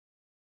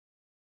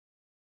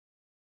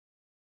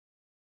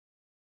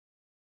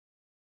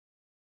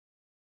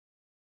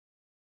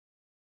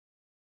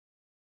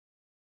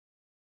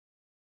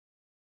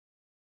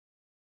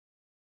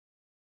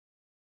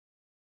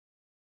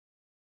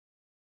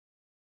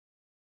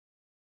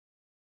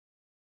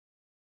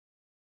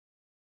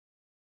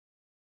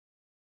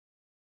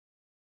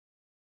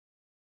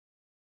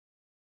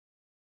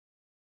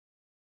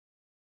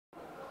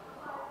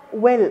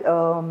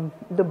Well,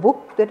 the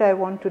book that I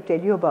want to tell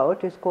you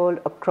about is called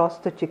Across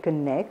the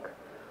Chicken Neck,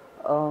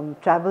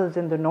 Travels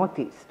in the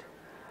Northeast.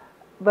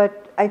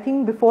 But I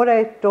think before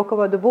I talk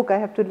about the book, I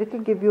have to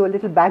give you a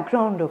little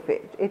background of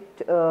it.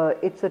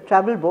 It's a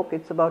travel book.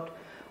 It's about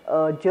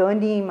a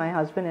journey my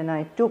husband and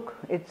I took.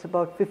 It's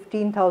about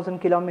 15,000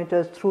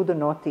 kilometers through the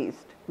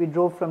Northeast. We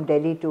drove from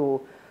Delhi to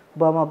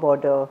Burma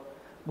border,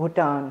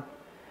 Bhutan.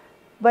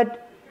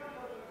 But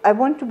I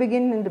want to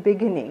begin in the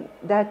beginning.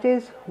 That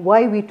is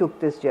why we took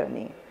this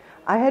journey.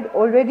 I had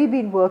already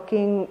been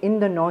working in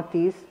the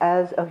Northeast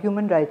as a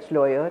human rights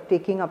lawyer,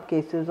 taking up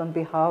cases on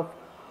behalf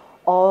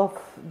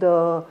of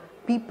the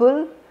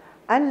people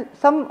and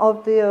some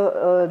of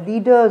the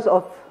leaders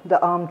of the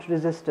armed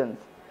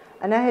resistance.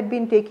 And I had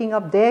been taking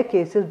up their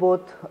cases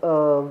both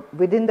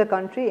within the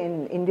country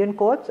in Indian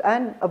courts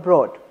and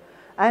abroad,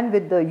 and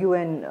with the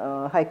UN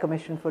High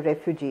Commission for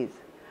Refugees.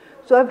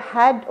 So I've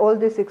had all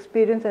this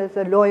experience as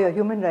a lawyer,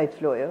 human rights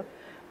lawyer.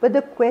 But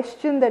the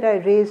question that I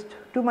raised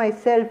to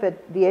myself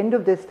at the end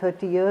of this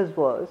 30 years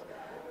was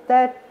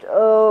that,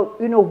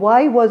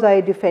 why was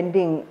I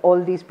defending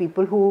all these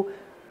people who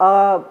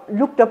are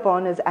looked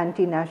upon as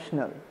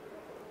anti-national?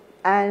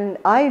 And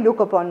I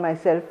look upon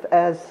myself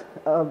as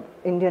an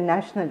Indian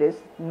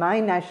nationalist. My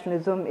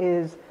nationalism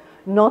is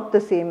not the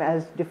same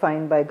as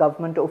defined by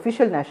government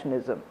official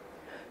nationalism.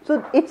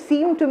 So it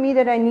seemed to me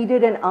that I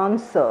needed an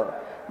answer,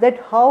 that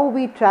how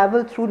we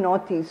travel through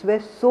Northeast, where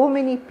so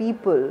many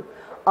people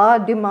are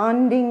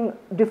demanding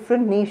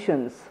different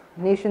nations,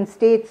 nation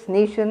states,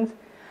 nations,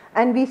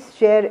 and we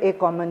share a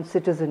common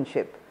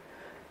citizenship.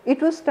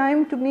 It was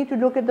time to me to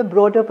look at the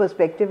broader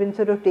perspective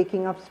instead of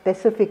taking up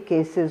specific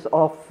cases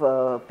of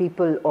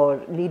people or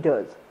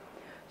leaders.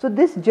 So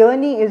this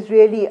journey is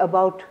really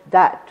about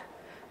that.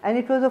 And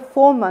it was a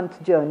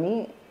 4-month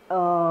journey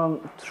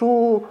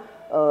through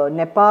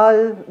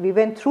Nepal. We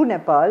went through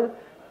Nepal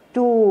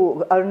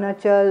to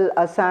Arunachal,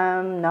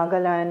 Assam,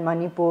 Nagaland,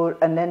 Manipur,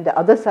 and then the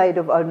other side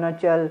of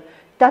Arunachal,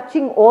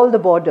 touching all the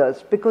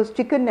borders, because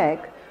Chicken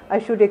Neck, I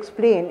should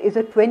explain, is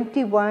a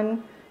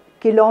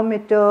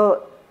 21-kilometer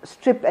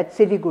strip at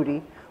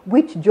Siliguri,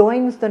 which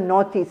joins the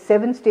Northeast,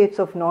 7 states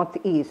of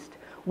Northeast,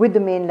 with the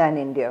mainland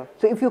India.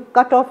 So if you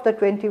cut off the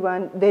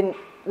 21, then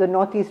the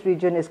Northeast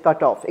region is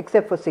cut off,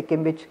 except for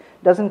Sikkim, which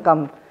doesn't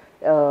come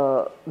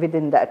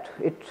within that.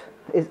 It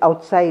is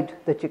outside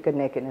the Chicken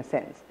Neck in a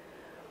sense.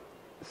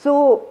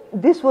 So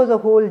this was a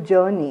whole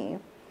journey,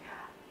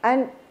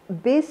 and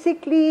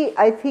basically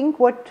I think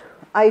what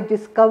I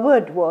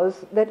discovered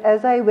was that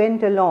as I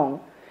went along,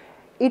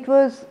 it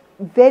was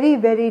very,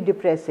 very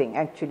depressing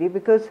actually,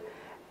 because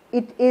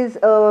it is,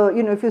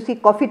 if you see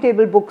coffee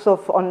table books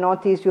on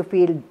Northeast, you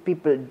feel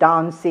people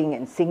dancing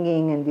and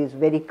singing in these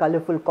very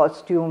colorful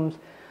costumes.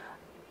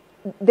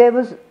 There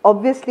was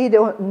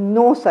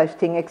no such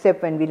thing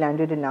except when we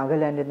landed in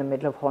Nagaland in the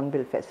middle of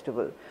Hornbill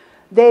Festival.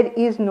 There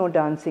is no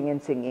dancing and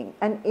singing.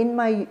 And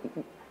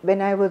when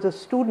I was a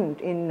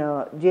student in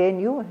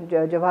JNU,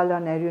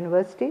 Jawaharlal Nehru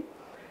University,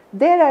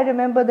 there I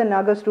remember the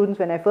Naga students,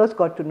 when I first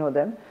got to know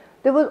them,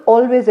 there was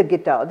always a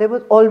guitar, there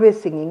was always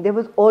singing, there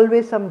was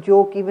always some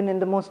joke even in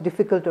the most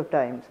difficult of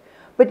times.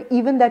 But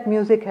even that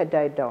music had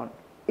died down.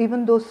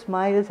 Even those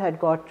smiles had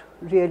got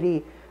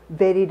really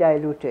very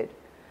diluted.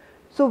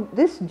 So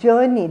this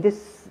journey,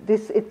 it's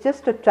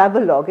just a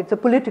travelogue, it's a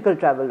political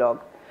travelogue.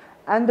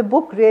 And the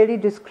book really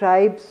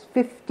describes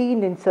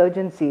 15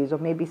 insurgencies or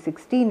maybe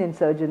 16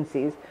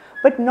 insurgencies,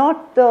 but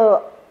not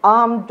the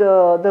armed,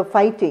 the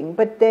fighting,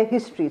 but their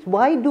histories.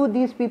 Why do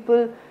these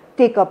people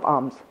take up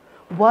arms?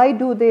 Why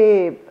do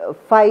they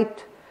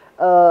fight,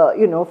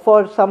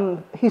 for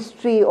some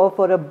history or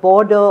for a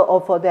border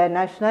or for their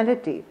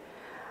nationality?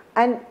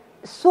 And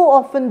so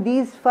often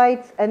these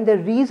fights and the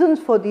reasons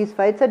for these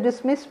fights are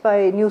dismissed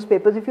by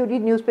newspapers. If you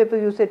read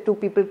newspapers, you say 2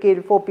 people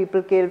killed, 4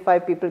 people killed,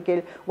 5 people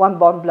killed, 1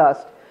 bomb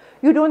blast.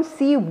 You don't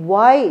see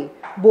why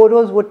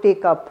Boros would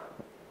take up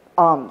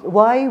arms.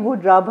 Why would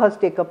Rabhas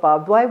take up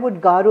arms? Why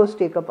would Garos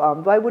take up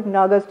arms? Why would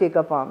Nagas take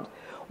up arms?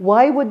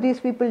 Why would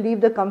these people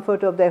leave the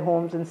comfort of their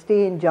homes and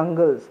stay in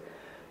jungles?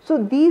 So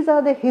these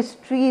are the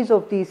histories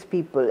of these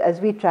people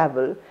as we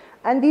travel,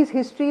 and these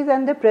histories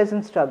and their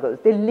present struggles,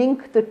 they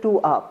link the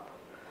two up.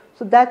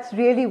 So that's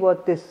really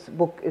what this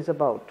book is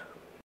about.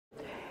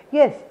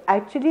 Yes,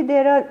 actually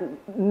there are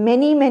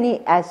many, many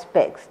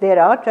aspects.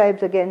 There are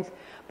tribes against,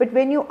 but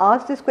when you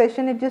ask this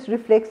question, it just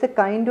reflects the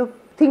kind of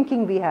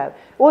thinking we have.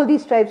 All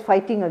these tribes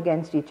fighting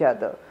against each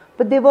other,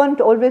 but they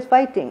weren't always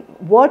fighting.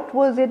 What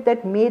was it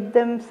that made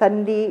them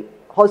suddenly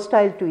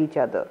hostile to each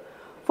other?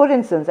 For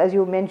instance, as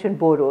you mentioned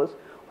Boros,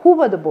 who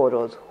were the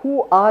Boros?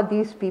 Who are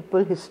these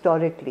people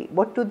historically?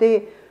 What do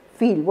they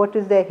feel? What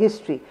is their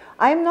history?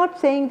 I am not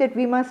saying that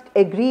we must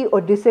agree or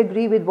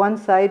disagree with one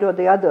side or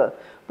the other,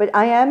 but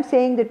I am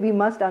saying that we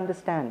must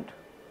understand.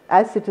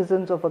 As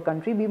citizens of a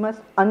country, we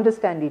must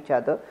understand each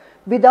other.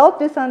 Without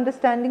this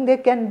understanding, there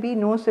can be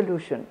no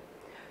solution.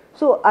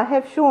 So I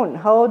have shown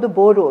how the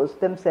Boros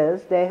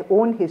themselves, their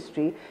own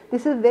history,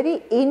 this is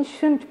very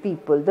ancient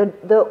people,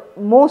 the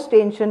most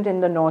ancient in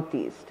the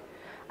Northeast.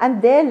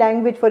 And their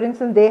language, for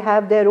instance, they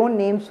have their own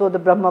names for the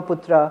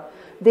Brahmaputra.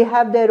 They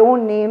have their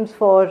own names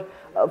for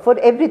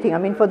everything. I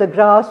mean, for the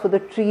grass, for the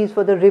trees,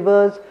 for the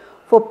rivers,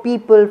 for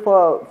people,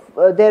 for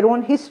their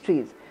own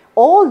histories.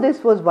 All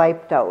this was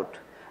wiped out.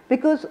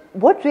 Because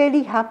what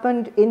really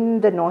happened in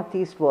the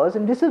Northeast was,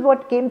 and this is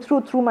what came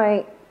through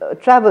my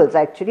travels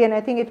actually, and I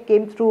think it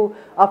came through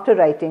after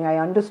writing, I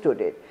understood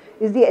it,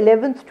 is the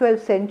 11th,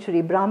 12th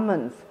century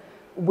Brahmins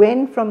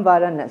went from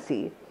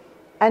Varanasi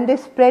and they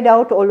spread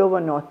out all over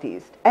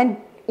Northeast and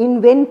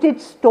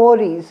invented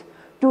stories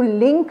to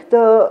link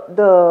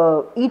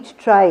each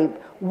tribe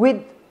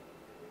with,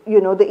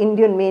 the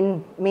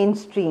Indian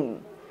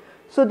mainstream.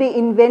 So they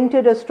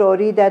invented a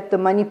story that the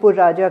Manipur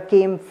Raja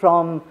came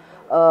from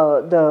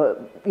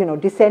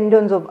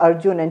descendants of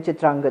Arjun and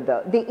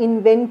Chitrangada. They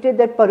invented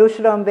that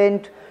Parashuram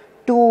went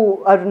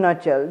to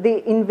Arunachal.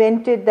 They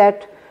invented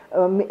that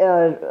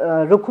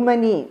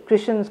Rukmani,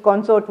 Krishn's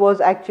consort,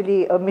 was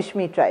actually a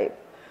Mishmi tribe.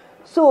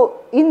 So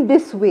in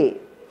this way,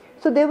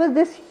 so there was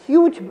this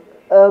huge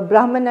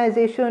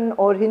Brahmanization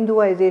or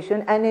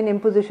Hinduization and an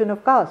imposition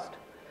of caste.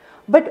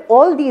 But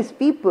all these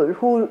people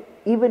who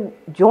even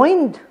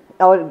joined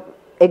or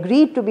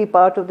agreed to be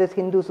part of this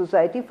Hindu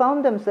society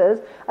found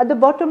themselves at the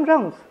bottom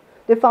rungs.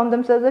 They found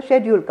themselves a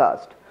scheduled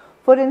caste.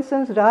 For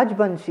instance,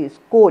 Rajbanshis,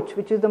 Koch,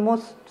 which is the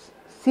most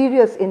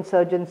serious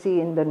insurgency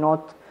in the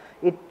north,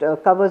 it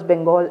covers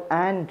Bengal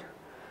and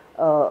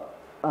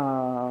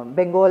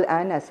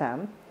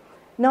Assam.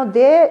 Now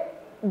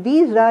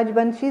these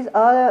Rajbanshis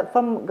are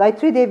from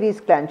Gayatri Devi's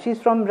clan. She's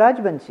from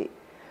Rajbanshi.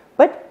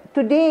 But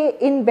today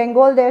in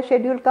Bengal they are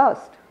scheduled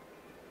caste.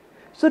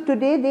 So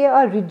today they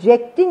are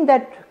rejecting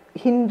that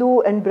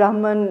Hindu and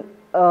Brahman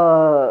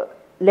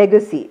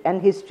legacy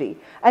and history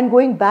and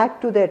going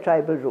back to their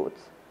tribal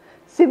roots.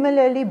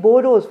 Similarly,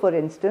 Boros, for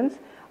instance,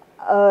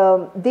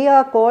 they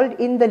are called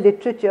in the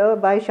literature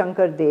by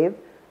Shankar Dev,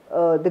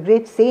 the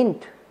great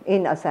saint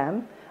in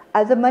Assam,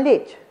 as a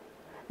Malech.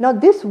 Now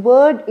this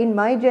word in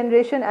my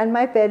generation and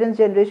my parents'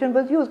 generation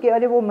was used,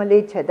 Are wo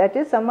Malech hai, that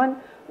is someone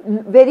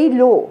very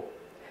low.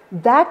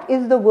 That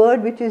is the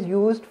word which is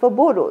used for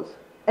Boros.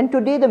 And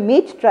today the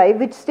Mech tribe,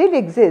 which still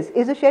exists,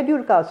 is a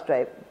scheduled caste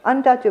tribe,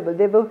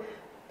 untouchable.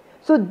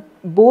 So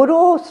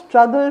Boro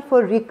struggle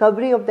for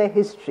recovery of their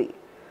history,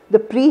 the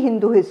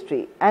pre-Hindu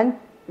history, and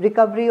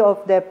recovery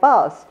of their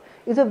past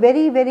is a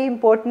very, very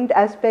important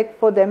aspect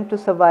for them to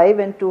survive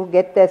and to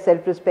get their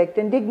self-respect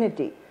and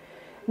dignity.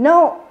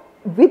 Now,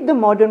 with the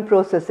modern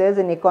processes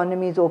and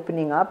economies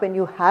opening up, and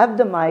you have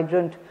the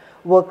migrant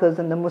workers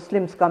and the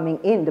Muslims coming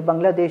in, the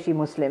Bangladeshi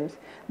Muslims,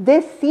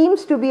 there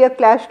seems to be a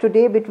clash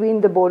today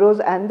between the Boros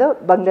and the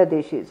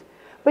Bangladeshis.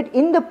 But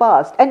in the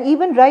past, and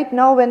even right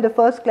now when the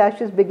first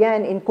clashes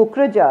began in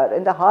Kokrajhar,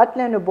 in the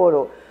heartland of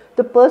Boro,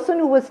 the person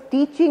who was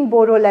teaching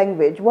Boro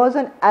language was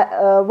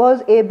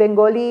a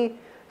Bengali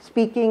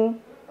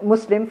speaking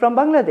Muslim from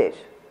Bangladesh.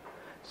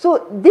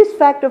 So this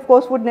fact, of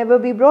course, would never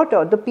be brought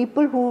out. The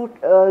people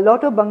a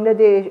lot of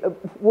Bangladesh,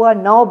 who are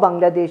now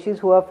Bangladeshis,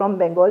 who are from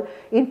Bengal,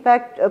 in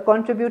fact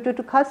contributed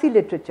to Khasi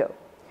literature.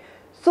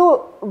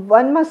 So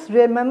one must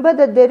remember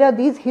that there are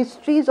these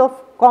histories of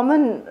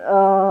common,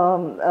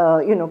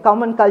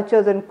 common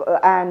cultures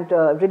and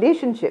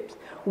relationships,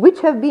 which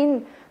have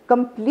been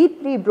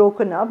completely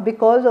broken up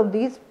because of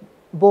these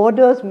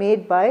borders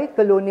made by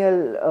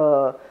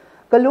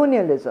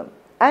colonialism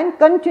and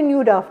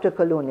continued after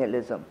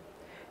colonialism.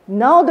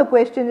 Now the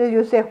question is,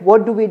 you say,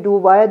 what do we do?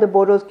 Why are the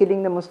Boros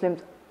killing the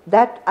Muslims?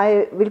 That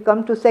I will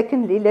come to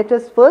secondly. Let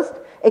us first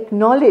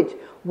acknowledge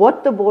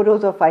what the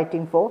Boros are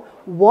fighting for,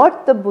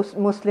 what the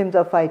Muslims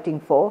are fighting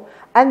for,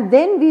 and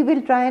then we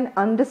will try and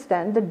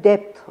understand the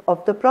depth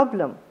of the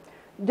problem.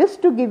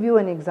 Just to give you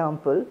an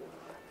example,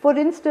 for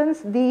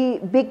instance, the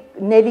big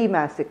Nelly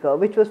massacre,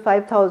 which was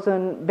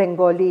 5,000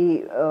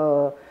 Bengali,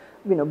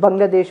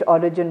 Bangladesh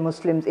origin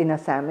Muslims in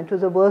Assam. It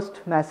was the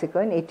worst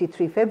massacre in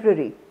 83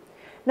 February.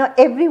 Now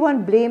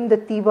everyone blamed the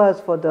Tivas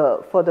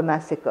for the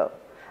massacre,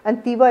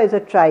 and Tiva is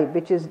a tribe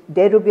which is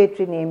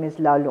derogatory name is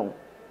Lalung.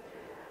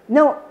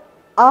 Now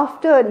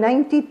after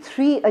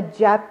 93, a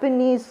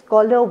Japanese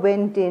scholar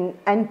went in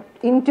and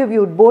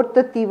interviewed both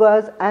the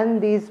Tivas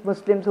and these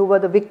Muslims who were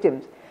the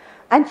victims,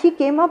 and she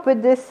came up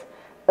with this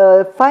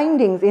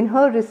findings in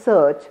her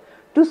research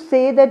to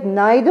say that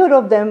neither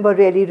of them were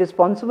really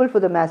responsible for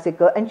the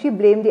massacre, and she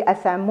blamed the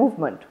Assam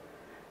movement.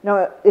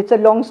 Now, it's a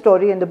long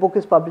story and the book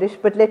is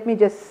published, but let me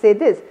just say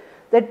this,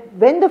 that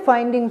when the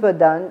findings were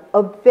done,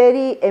 a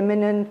very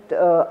eminent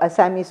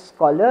Assamese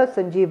scholar,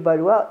 Sanjeev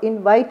Barua,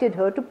 invited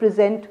her to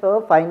present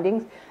her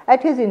findings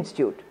at his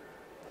institute.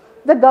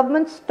 The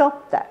government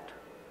stopped that.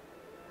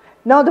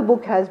 Now the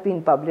book has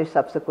been published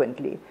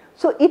subsequently.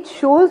 So it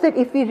shows that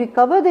if we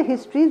recover the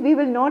histories, we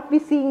will not be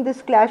seeing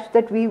this clash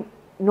that we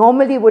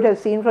normally would have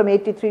seen from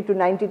 83 to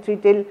 93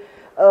 till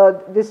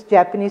this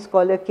Japanese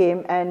scholar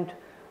came and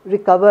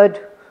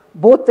recovered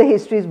both the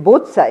histories,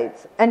 both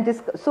sides. And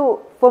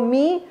so for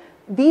me,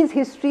 these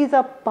histories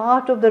are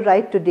part of the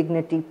right to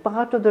dignity,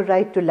 part of the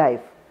right to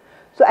life.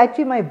 So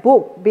actually my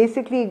book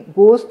basically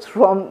goes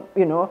from,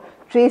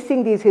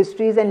 tracing these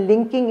histories and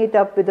linking it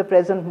up with the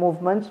present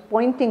movements,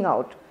 pointing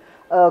out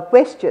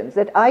questions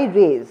that I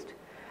raised.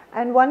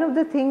 And one of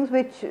the things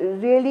which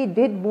really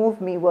did move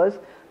me was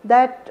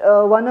that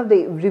one of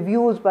the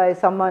reviews by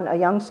someone, a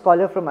young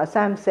scholar from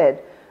Assam,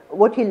 said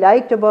what he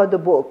liked about the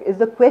book is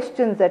the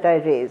questions that I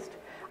raised.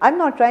 I'm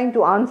not trying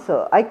to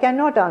answer. I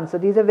cannot answer.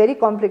 These are very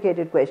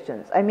complicated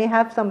questions. I may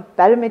have some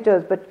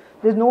parameters, but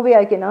there's no way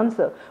I can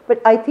answer.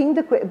 But I think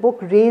the book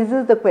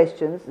raises the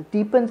questions,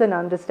 deepens an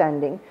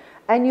understanding,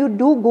 and you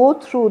do go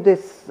through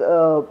this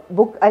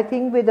book, I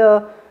think,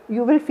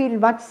 you will feel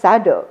much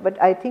sadder,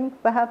 but I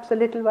think perhaps a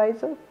little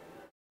wiser.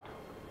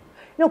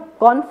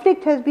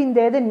 Conflict has been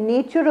there. The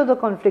nature of the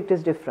conflict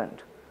is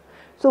different.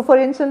 So, for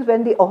instance,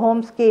 when the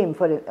Ahoms came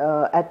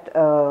at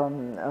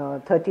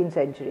 13th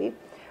century,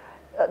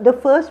 the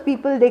first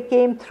people they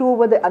came through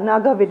were the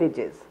Naga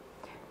villages,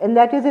 and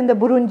that is in the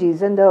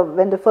Burunjis. And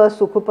when the first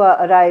Sukupa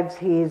arrives,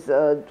 he is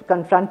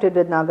confronted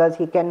with Nagas.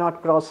 He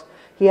cannot cross.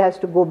 He has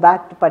to go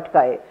back to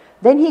Patkai.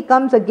 Then he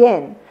comes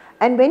again,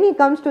 and when he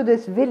comes to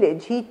this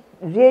village, he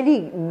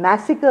really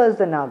massacres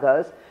the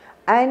Nagas,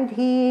 and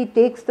he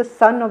takes the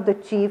son of the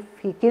chief.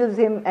 He kills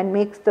him and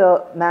makes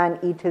the man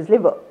eat his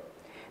liver.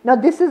 Now,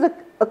 this is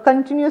a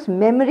continuous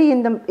memory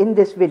in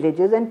these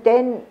villages, and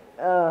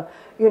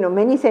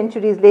many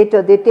centuries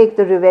later, they take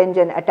the revenge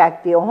and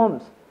attack the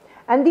Ahoms.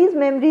 And these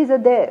memories are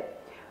there.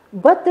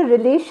 But the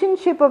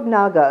relationship of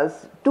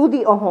Nagas to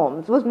the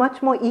Ahoms was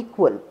much more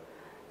equal.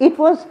 It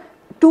was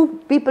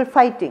two people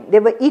fighting. They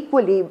were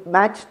equally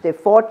matched. They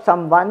fought,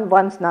 some won,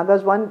 once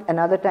Nagas won,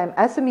 another time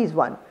Assamese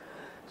won.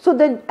 So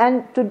then,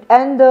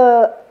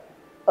 the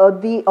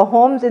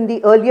Ahoms in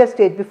the earlier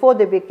stage, before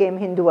they became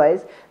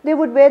Hinduized, they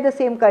would wear the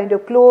same kind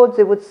of clothes,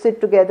 they would sit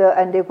together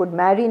and they could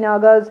marry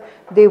Nagas,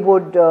 they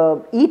would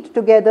eat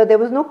together. There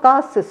was no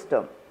caste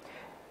system.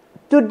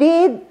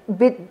 Today,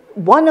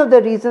 one of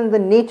the reasons the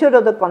nature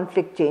of the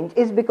conflict changed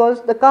is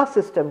because the caste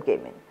system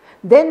came in.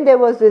 Then there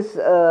was this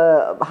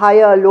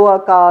higher, lower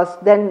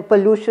caste, then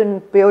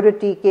pollution,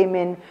 purity came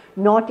in,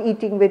 not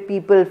eating with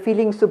people,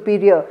 feeling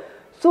superior.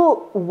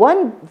 So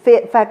one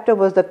factor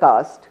was the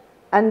caste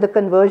and the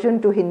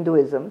conversion to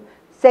Hinduism.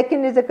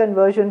 Second is a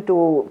conversion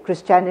to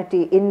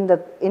Christianity in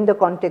the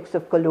context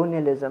of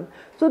colonialism.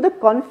 So the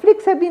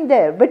conflicts have been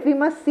there, but we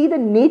must see the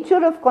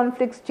nature of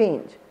conflicts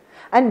change.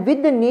 And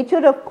with the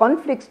nature of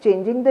conflicts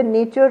changing, the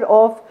nature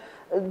of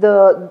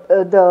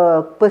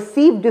the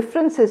perceived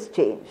differences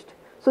changed.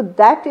 So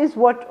that is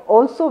what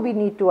also we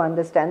need to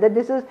understand, that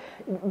this is,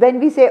 when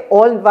we say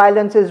all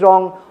violence is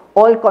wrong,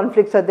 all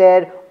conflicts are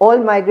there, all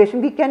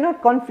migration, we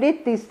cannot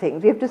conflate these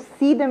things. We have to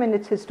see them in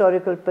its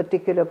historical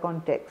particular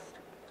context.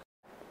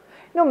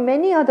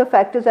 Many other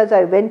factors as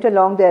I went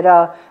along, there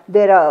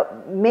are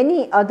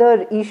many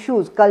other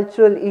issues,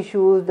 cultural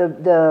issues,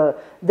 the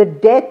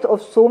death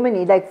of so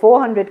many, like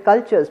 400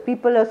 cultures,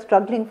 people are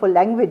struggling for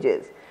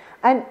languages.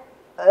 And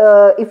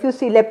if you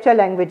see, Lepcha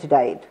language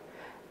died.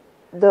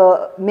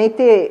 The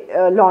Meitei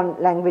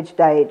language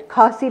died.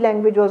 Khasi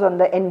language was on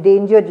the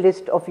endangered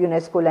list of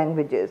UNESCO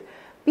languages.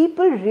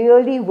 People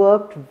really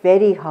worked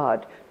very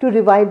hard to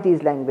revive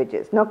these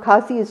languages. Now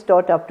Khasi is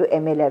taught up to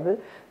MA level.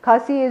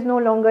 Khasi is no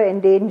longer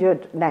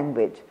endangered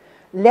language.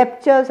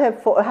 Lepchas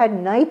have had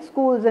night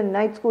schools and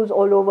night schools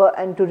all over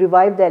and to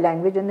revive their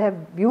language, and they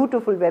have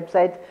beautiful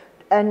websites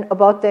and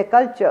about their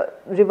culture,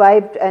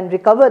 revived and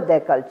recovered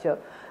their culture.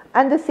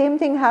 And the same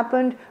thing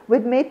happened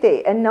with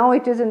Meitei, and now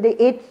it is in the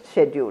 8th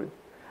schedule.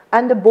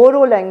 And the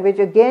Boro language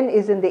again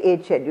is in the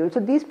 8th schedule. So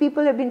these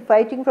people have been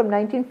fighting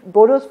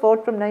Boros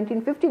fought from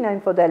 1959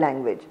 for their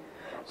language.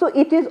 So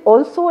it is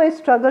also a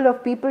struggle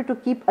of people to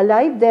keep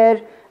alive their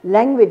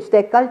language,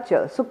 their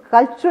culture. So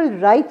cultural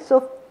rights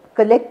of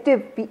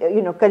collective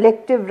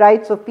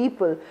rights of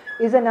people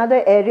is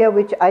another area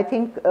which I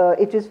think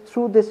it is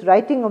through this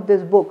writing of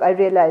this book I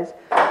realized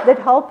that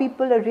how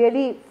people are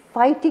really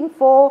fighting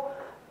for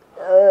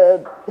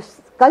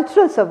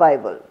cultural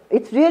survival.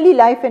 It's really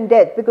life and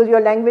death, because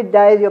your language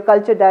dies, your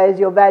culture dies,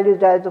 your values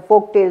die, the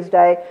folk tales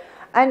die.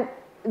 And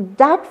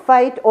that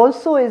fight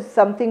also is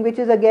something which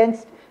is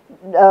against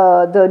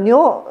the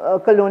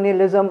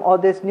neo-colonialism or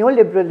this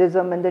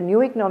neoliberalism and the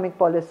new economic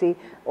policy,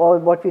 or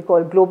what we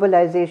call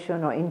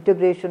globalization or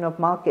integration of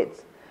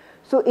markets.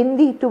 So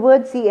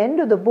towards the end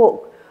of the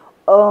book,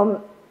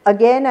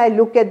 again I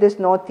look at this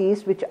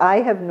Northeast which I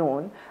have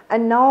known,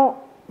 and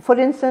now, for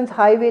instance,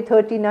 Highway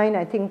 39,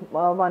 I think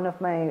one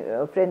of my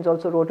friends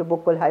also wrote a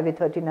book called Highway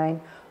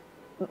 39.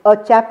 A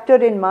chapter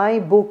in my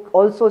book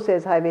also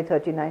says Highway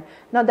 39.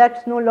 Now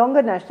that's no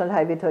longer National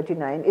Highway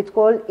 39, it's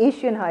called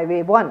Asian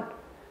Highway 1.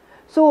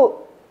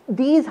 So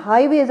these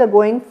highways are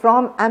going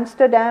from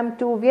Amsterdam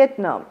to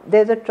Vietnam.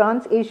 There's a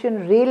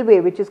Trans-Asian Railway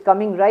which is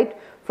coming right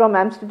from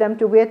Amsterdam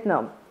to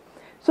Vietnam.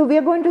 So we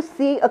are going to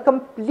see a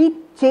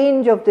complete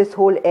change of this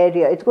whole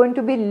area. It's going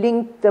to be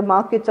linked, the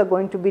markets are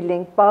going to be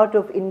linked, part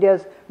of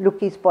India's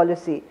Look East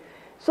policy.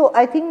 So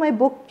I think my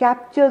book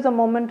captures a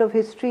moment of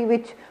history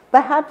which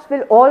perhaps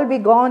will all be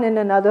gone in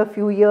another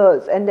few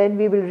years, and then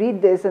we will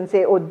read this and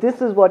say, oh,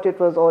 this is what it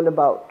was all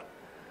about.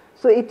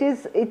 So it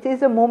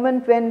is a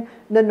moment when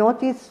the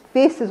Northeast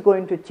face is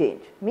going to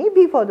change,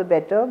 maybe for the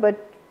better,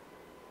 but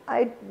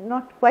I'm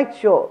not quite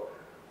sure.